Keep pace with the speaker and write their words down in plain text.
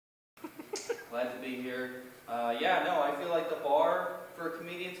Glad to be here. Yeah, no, I feel like the bar for a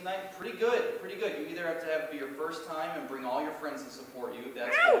comedian tonight, pretty good, pretty good. You either have to be your first time and bring all your friends to support you,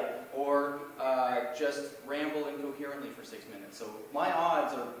 that's good, or just ramble incoherently for 6 minutes. So my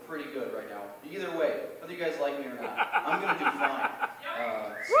odds are pretty good right now. Either way, whether you guys like me or not, I'm going to do fine.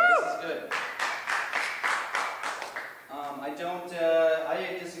 So this is good.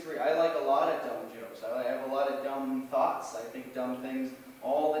 I disagree. I like a lot of dumb jokes. I have a lot of dumb thoughts. I think dumb things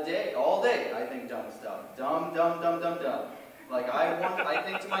all day. I think dumb stuff. Dumb. Like I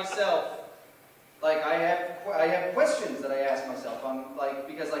think to myself, like I have questions that I ask myself.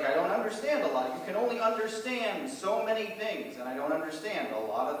 Because I don't understand a lot. You can only understand so many things, and I don't understand a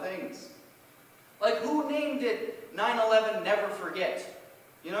lot of things. Like, who named it 9/11 Never Forget?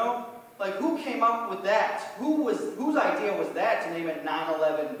 You know? Like, who came up with that? Whose idea was that to name it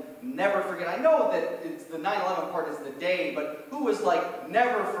 9/11 Never Forget? I know that it's the 9/11 part is the day, but who was like,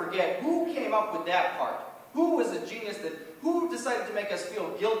 never forget? Who came up with that part? Who was a genius who decided to make us feel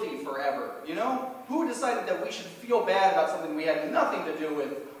guilty forever, you know? Who decided that we should feel bad about something we had nothing to do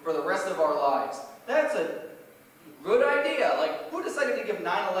with for the rest of our lives? That's a good idea. Like, who decided to give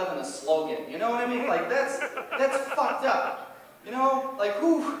 9/11 a slogan? You know what I mean? Like, that's fucked up. You know? Like,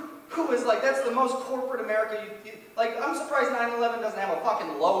 who is like, that's the most corporate America like, I'm surprised 9/11 doesn't have a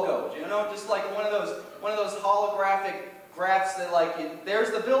fucking logo, you know? Just like one of those holographic graphs that like,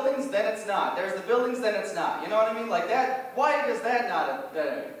 there's the buildings, then it's not. There's the buildings, then it's not. You know what I mean? Like that, why does that not,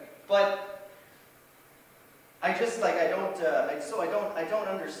 but I just like, I don't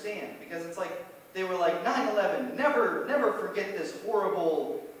understand, because it's like, they were like, 9/11, never forget this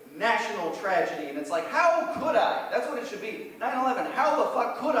horrible national tragedy, and it's like, how could I? That's what it should be. 9/11, how the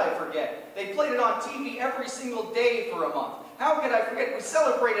fuck could I forget? They played it on TV every single day for a month. How could I forget? We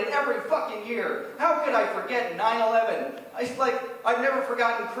celebrate it every fucking year. How could I forget 9/11? I've never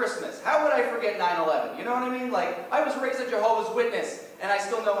forgotten Christmas. How would I forget 9/11? You know what I mean? Like, I was raised a Jehovah's Witness, and I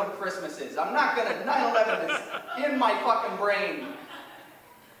still know when Christmas is. I'm not gonna, 9/11 is in my fucking brain.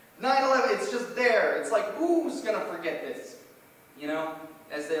 9/11, it's just there. It's like, who's gonna forget this? You know?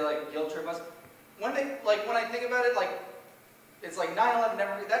 As they like guilt trip us. When I think about it, like, it's like 9/11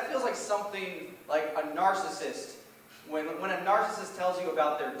 never, that feels like something like a narcissist. When a narcissist tells you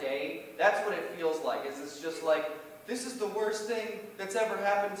about their day, that's what it feels like. It's just like, this is the worst thing that's ever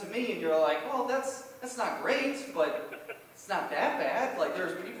happened to me, and you're like, well, that's not great, but it's not that bad. Like,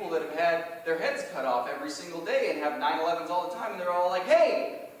 there's people that have had their heads cut off every single day and have 9/11s all the time, and they're all like,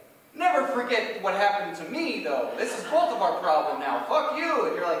 hey, never forget what happened to me, though. This is both of our problem now. Fuck you.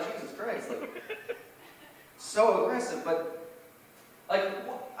 And you're like, Jesus Christ. Like, so aggressive. But, like,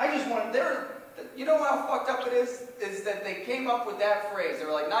 I just want to, you know how fucked up it is? Is that they came up with that phrase. They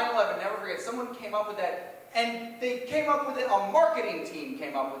were like, 9/11, never forget. Someone came up with that. And they came up with it, a marketing team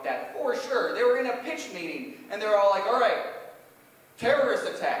came up with that, for sure. They were in a pitch meeting, and they were all like, all right, terrorist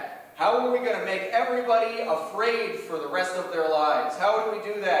attack. How are we going to make everybody afraid for the rest of their lives? How do we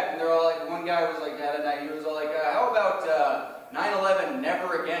do that? And they're all like, one guy was like, he was all like, how about 9/11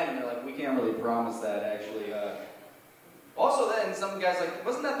 never again? And they're like, we can't really promise that, actually. Also then, some guy's like,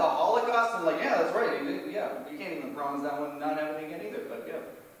 wasn't that the Holocaust? And like, yeah, that's right. You can't even promise that one not happening again either, but yeah.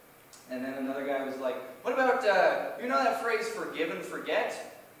 And then another guy was like, what about, you know that phrase, forgive and forget?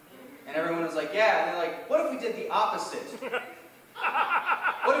 And everyone was like, yeah. And they're like, what if we did the opposite?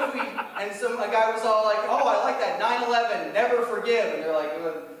 What if a guy was all like, oh, I like that, 9/11, never forgive. And they're like,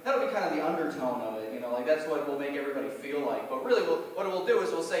 well, that'll be kind of the undertone of it, you know, like that's what will make everybody feel like. But really, what it will do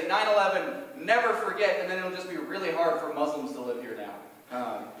is we'll say 9/11, never forget, and then it'll just be really hard for Muslims to live here now.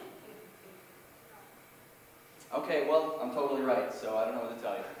 Okay, well, I'm totally right, so I don't know what to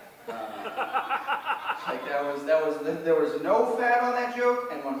tell you. Like there was no fat on that joke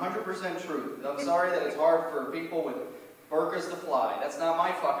and 100% truth. I'm sorry that it's hard for people with burkas to fly. That's not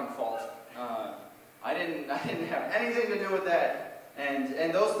my fucking fault. I didn't have anything to do with that.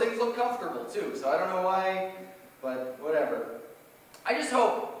 And those things look comfortable too. So I don't know why, but whatever. I just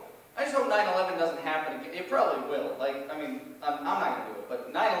hope 9/11 doesn't happen again. It probably will. Like, I mean, I'm not gonna do it,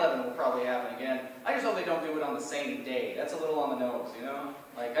 but 9/11 will probably happen again. I just hope they don't do it on the same day. That's a little on the nose, you know?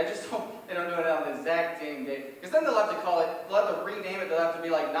 Like, I just hope they don't do it on the exact same day. Because then they'll have to rename it. They'll have to be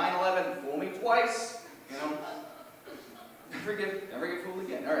like 9/11, fool me twice, you know? Never get fooled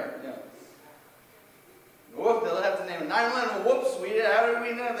again. All right, yeah. Whoop, they'll have to name it 9/11. Whoops, how did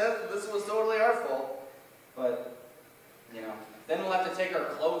we know that? This was totally our fault. But, you know, then we'll have to take our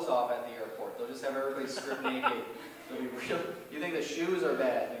clothes off at the airport. They'll just have everybody strip naked. It'll be real. You think the shoes are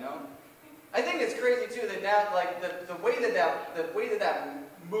bad, you know? I think it's crazy too that now, like the way that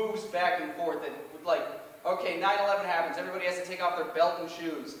moves back and forth. That like, okay, 9/11 happens. Everybody has to take off their belt and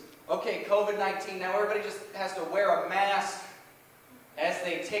shoes. Okay, COVID-19, now everybody just has to wear a mask as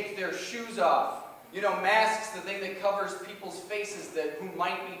they take their shoes off. You know, masks, the thing that covers people's faces who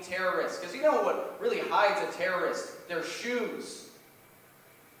might be terrorists. Because you know what really hides a terrorist? Their shoes.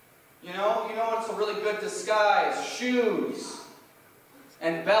 You know what's a really good disguise? Shoes.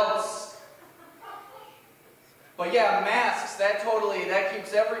 And belts. But yeah, masks, that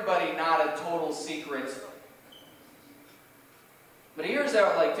keeps everybody not a total secret. But here's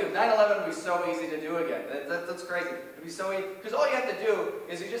how, dude, 9/11 would be so easy to do again. That's crazy. It'd be so easy. Because all you have to do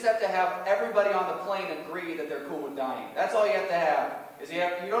is you just have to have everybody on the plane agree that they're cool with dying. That's all you have to have.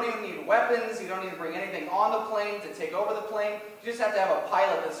 You don't even need weapons. You don't need to bring anything on the plane to take over the plane. You just have to have a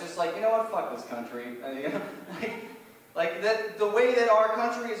pilot that's just like, you know what, fuck this country. The way that our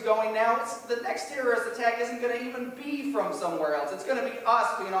country is going now, the next terrorist attack isn't going to even be from somewhere else. It's going to be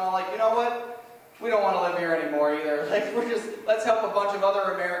us being all like, you know what? We don't want to live here anymore either. Let's help a bunch of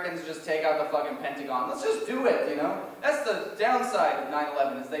other Americans just take out the fucking Pentagon. Let's just do it, you know? That's the downside of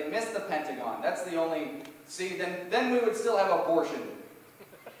 9/11 is they missed the Pentagon. That's the only, see, then we would still have abortion.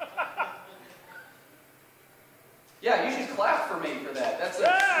 Yeah, you should clap for me for that. That's a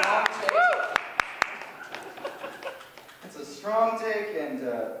strong take. That's a strong take, and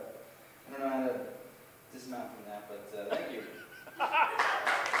I don't know how to dismount from that, but thank you.